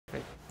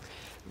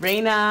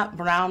Raina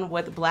Brown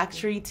with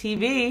BlackTree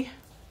TV,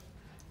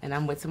 and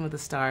I'm with some of the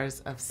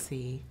stars of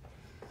C.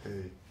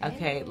 Hey.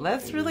 Okay,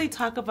 let's really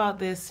talk about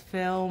this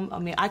film. I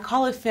mean, I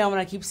call it film, and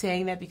I keep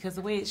saying that because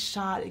the way it's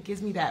shot, it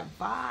gives me that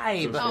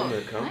vibe.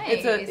 Nice.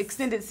 It's an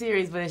extended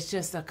series, but it's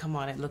just, come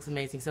on, it looks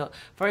amazing. So,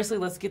 firstly,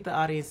 let's get the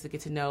audience to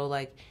get to know,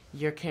 like,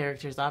 your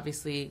characters.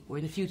 Obviously, we're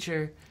in the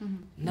future.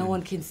 No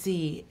one can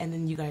see, and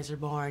then you guys are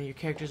born, your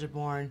characters are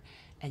born,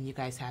 and you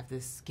guys have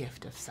this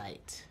gift of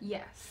sight.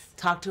 Yes.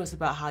 Talk to us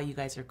about how you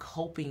guys are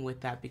coping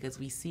with that, because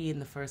we see in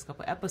the first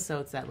couple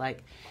episodes that,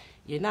 like,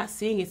 you're not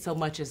seeing it so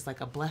much as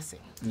like a blessing.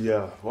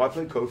 Yeah, well, I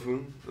played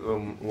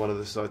Kofun, one of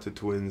the sighted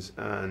twins,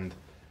 and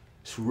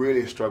it's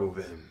really a struggle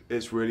for him.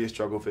 It's really a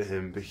struggle for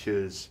him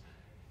because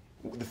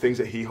the things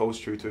that he holds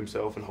true to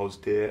himself and holds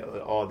dear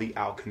are the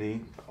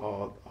alchemy,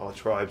 our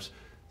tribe's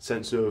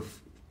sense of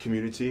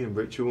community and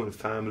ritual and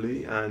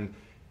family, and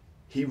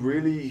he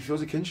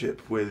feels a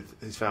kinship with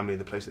his family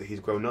and the place that he's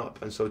grown up,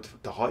 and so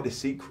to hide a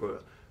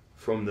secret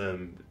from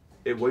them,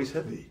 it weighs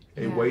heavy.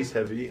 It weighs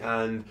heavy,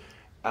 and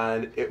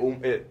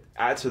it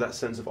adds to that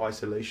sense of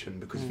isolation,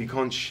 because if he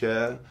can't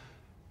share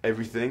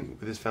everything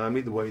with his family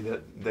the way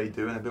that they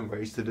do and have been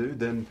raised to do,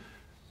 then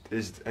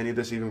is any of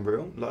this even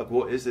real? Like,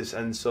 what is this?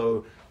 And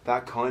so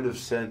that kind of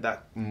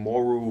that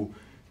moral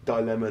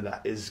dilemma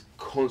that is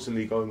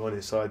constantly going on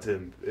inside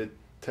him, it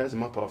tears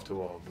him up after a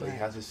while. But he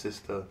has his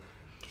sister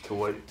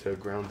to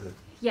ground him.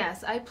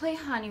 Yes, I play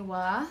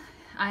Haniwa.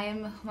 I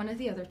am one of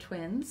the other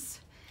twins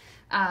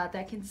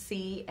that can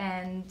see,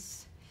 and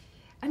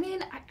I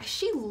mean,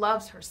 she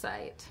loves her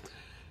sight.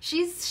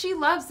 She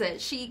loves it.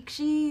 She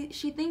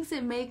thinks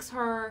it makes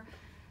her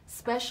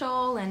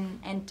special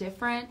and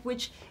different,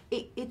 which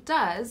it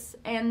does.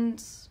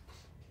 And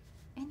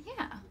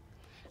yeah.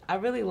 I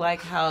really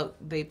like how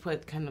they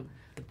put kind of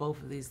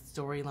both of these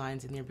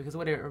storylines in there, because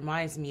what it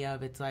reminds me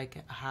of, it's like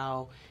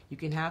how you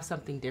can have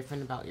something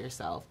different about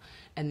yourself,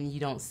 and then you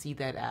don't see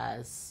that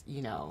as,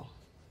 you know,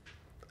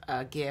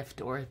 a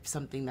gift or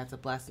something that's a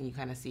blessing. You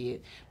kind of see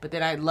it. But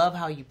then I love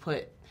how you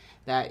put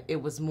that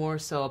it was more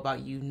so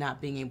about you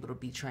not being able to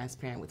be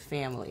transparent with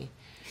family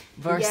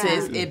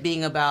versus it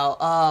being about,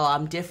 oh,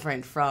 I'm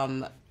different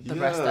from the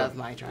rest of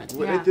my tribe.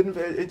 Well, it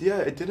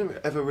didn't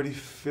ever really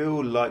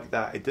feel like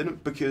that. It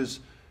didn't, because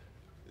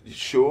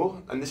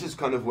sure, and this is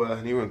kind of where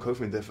Haniwa and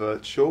Kofun differ,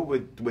 sure,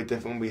 we're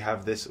different, we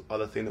have this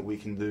other thing that we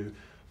can do,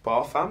 but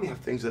our family have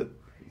things that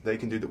they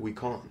can do that we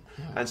can't.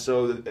 And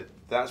so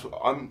that's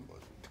what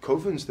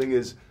Kofun's thing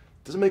is,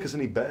 doesn't make us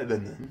any better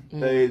than them.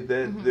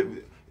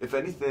 They if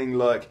anything,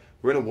 like,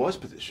 we're in a worse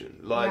position.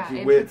 Like,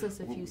 it puts us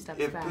a few steps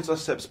back. It puts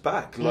us steps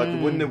back.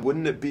 Like,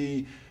 wouldn't it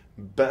be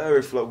better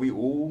if, like, we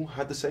all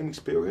had the same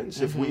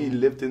experience? If we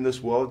lived in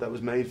this world that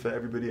was made for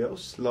everybody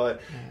else? Like,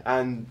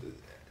 and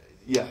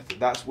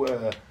that's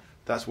what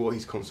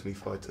he's constantly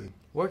fighting.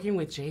 Working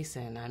with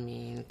Jason, I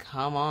mean,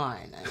 come on.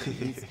 I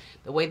mean,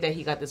 the way that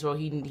he got this role,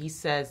 he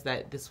says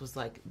that this was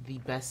like the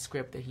best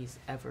script that he's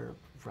ever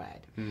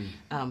read.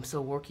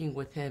 So working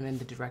with him and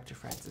the director,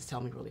 Francis, tell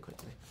me really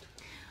quickly.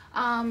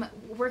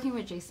 Working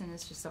with Jason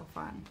is just so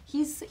fun.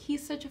 He's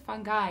such a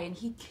fun guy, and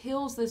he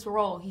kills this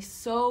role. He's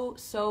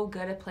so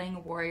good at playing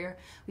a warrior.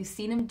 We've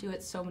seen him do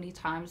it so many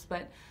times,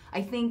 but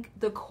I think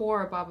the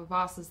core of Baba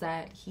Boss is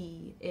that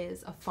he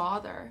is a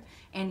father,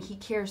 and he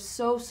cares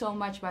so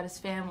much about his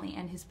family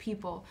and his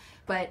people,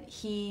 but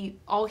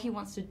all he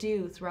wants to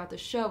do throughout the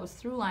show, his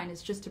through line,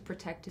 is just to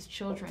protect his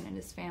children and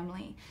his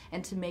family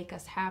and to make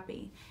us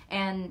happy.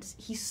 And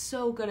he's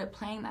so good at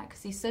playing that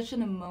because he's such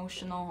an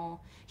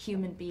emotional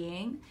human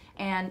being,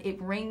 and it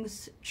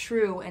rings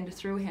true and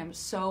through him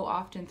so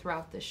often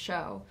throughout the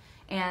show.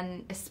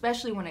 And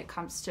especially when it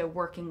comes to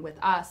working with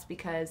us,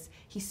 because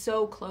he's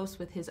so close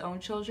with his own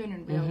children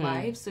in real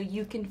life, so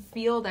you can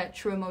feel that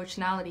true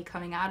emotionality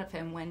coming out of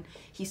him when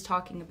he's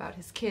talking about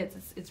his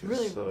kids. It's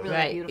really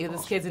beautiful.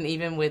 His kids, and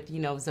even with, you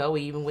know,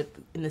 Zoe, even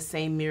with in the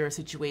same mirror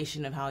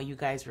situation of how you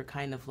guys were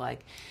kind of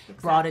like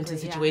brought into the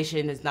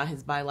situation. It's not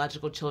his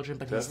biological children,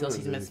 but he still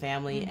sees them as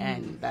family,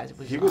 and that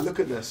was he would look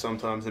at this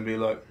sometimes and be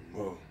like,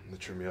 whoa, the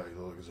trim me out, you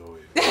look like Zoe.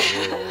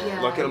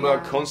 Like, and I'm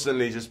like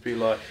constantly just be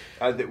like,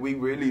 we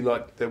really,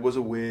 like, there was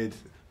a weird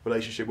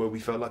relationship where we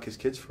felt like his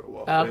kids for a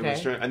while.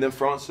 Okay. And then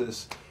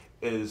Francis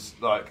is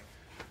like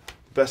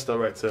best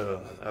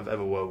director I've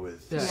ever worked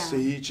with. Yeah. So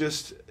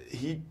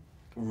he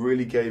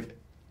really gave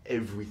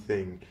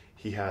everything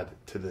he had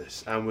to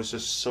this, and was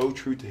just so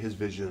true to his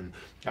vision,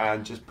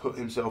 and just put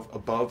himself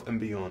above and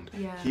beyond.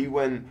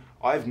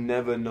 I've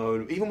never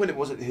known, even when it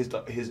wasn't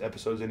his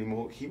episodes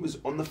anymore, he was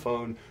on the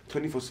phone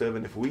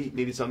 24/7. If we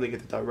needed something,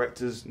 if the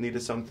directors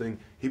needed something,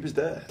 he was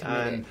there.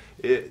 And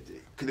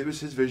it was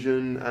his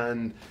vision,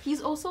 and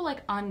he's also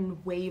like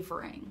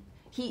unwavering.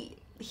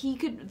 He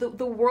could,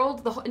 the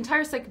world, the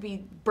entire set could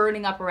be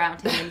burning up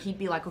around him, and he'd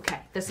be like, okay,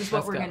 this is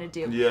what we're going to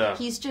do. Yeah.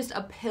 He's just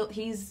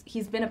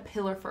he's been a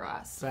pillar for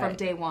us from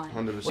day one.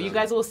 100%. Well, you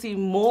guys will see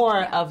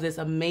more of this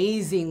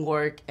amazing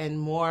work and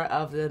more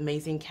of the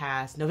amazing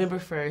cast November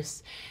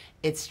 1st.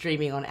 it's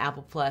streaming on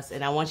Apple Plus,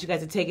 and I want you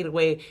guys to take it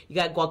away. You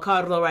got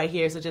Guacardo right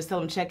here, so just tell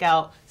them check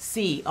out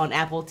C on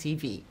Apple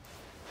TV.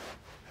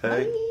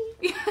 Hey.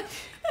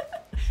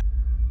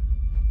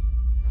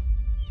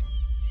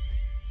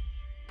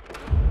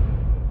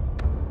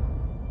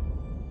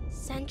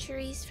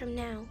 Centuries from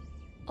now,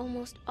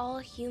 almost all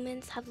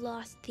humans have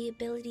lost the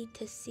ability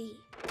to see.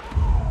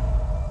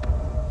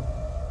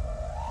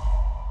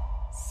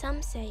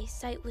 Some say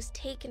sight was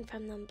taken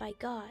from them by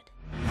God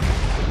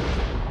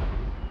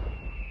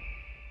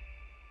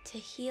to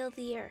heal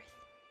the earth.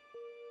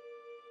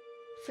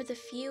 For the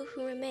few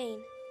who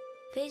remain,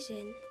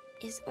 vision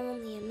is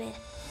only a myth.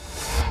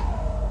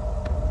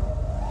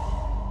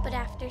 But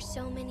after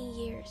so many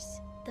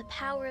years, the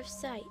power of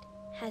sight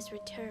has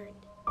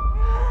returned.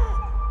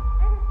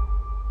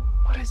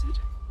 What is it?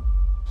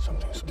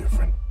 Something's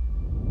different.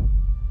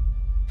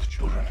 The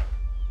children,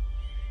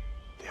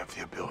 they have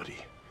the ability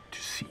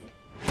to see.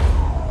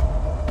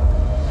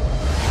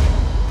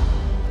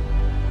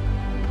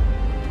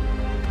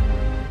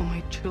 Oh,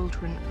 my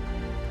children.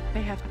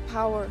 They have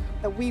Power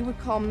that we would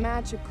call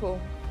magical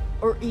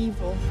or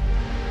evil.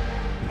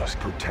 We must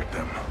protect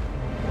them.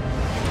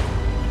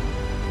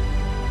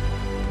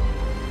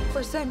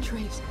 For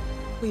centuries,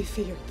 we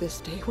feared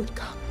this day would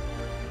come.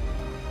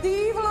 The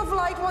evil of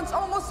light once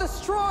almost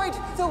destroyed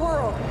the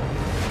world.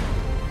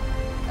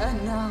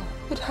 And now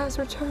it has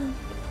returned.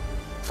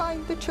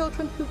 Find the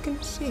children who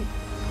can see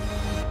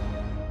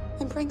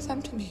and bring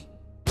them to me.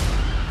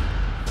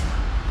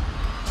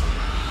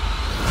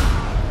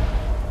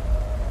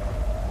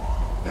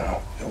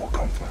 Now it will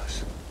come for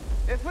us.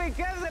 If we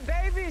kill the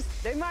babies,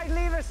 they might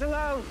leave us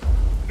alone.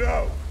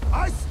 No!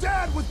 I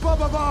stand with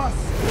Baba Boss!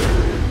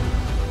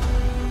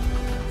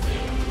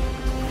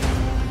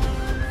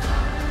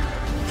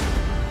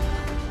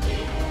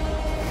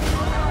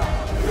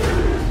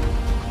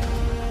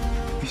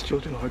 These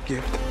children are a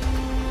gift.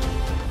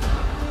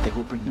 They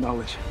will bring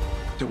knowledge.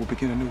 They will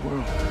begin a new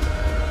world.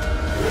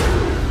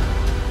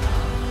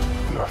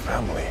 We are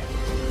family.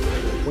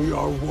 We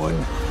are one,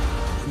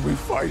 and we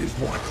fight as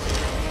one.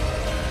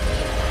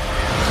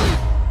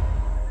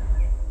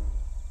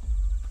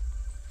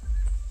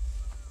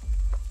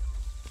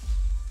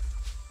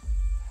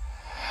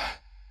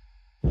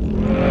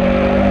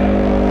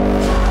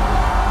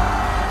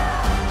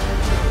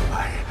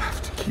 I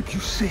have to keep you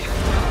safe.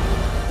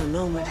 The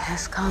moment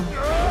has come.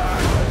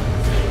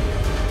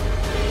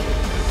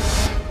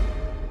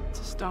 It's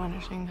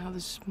astonishing how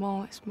the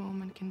smallest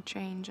moment can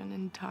change an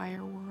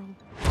entire world.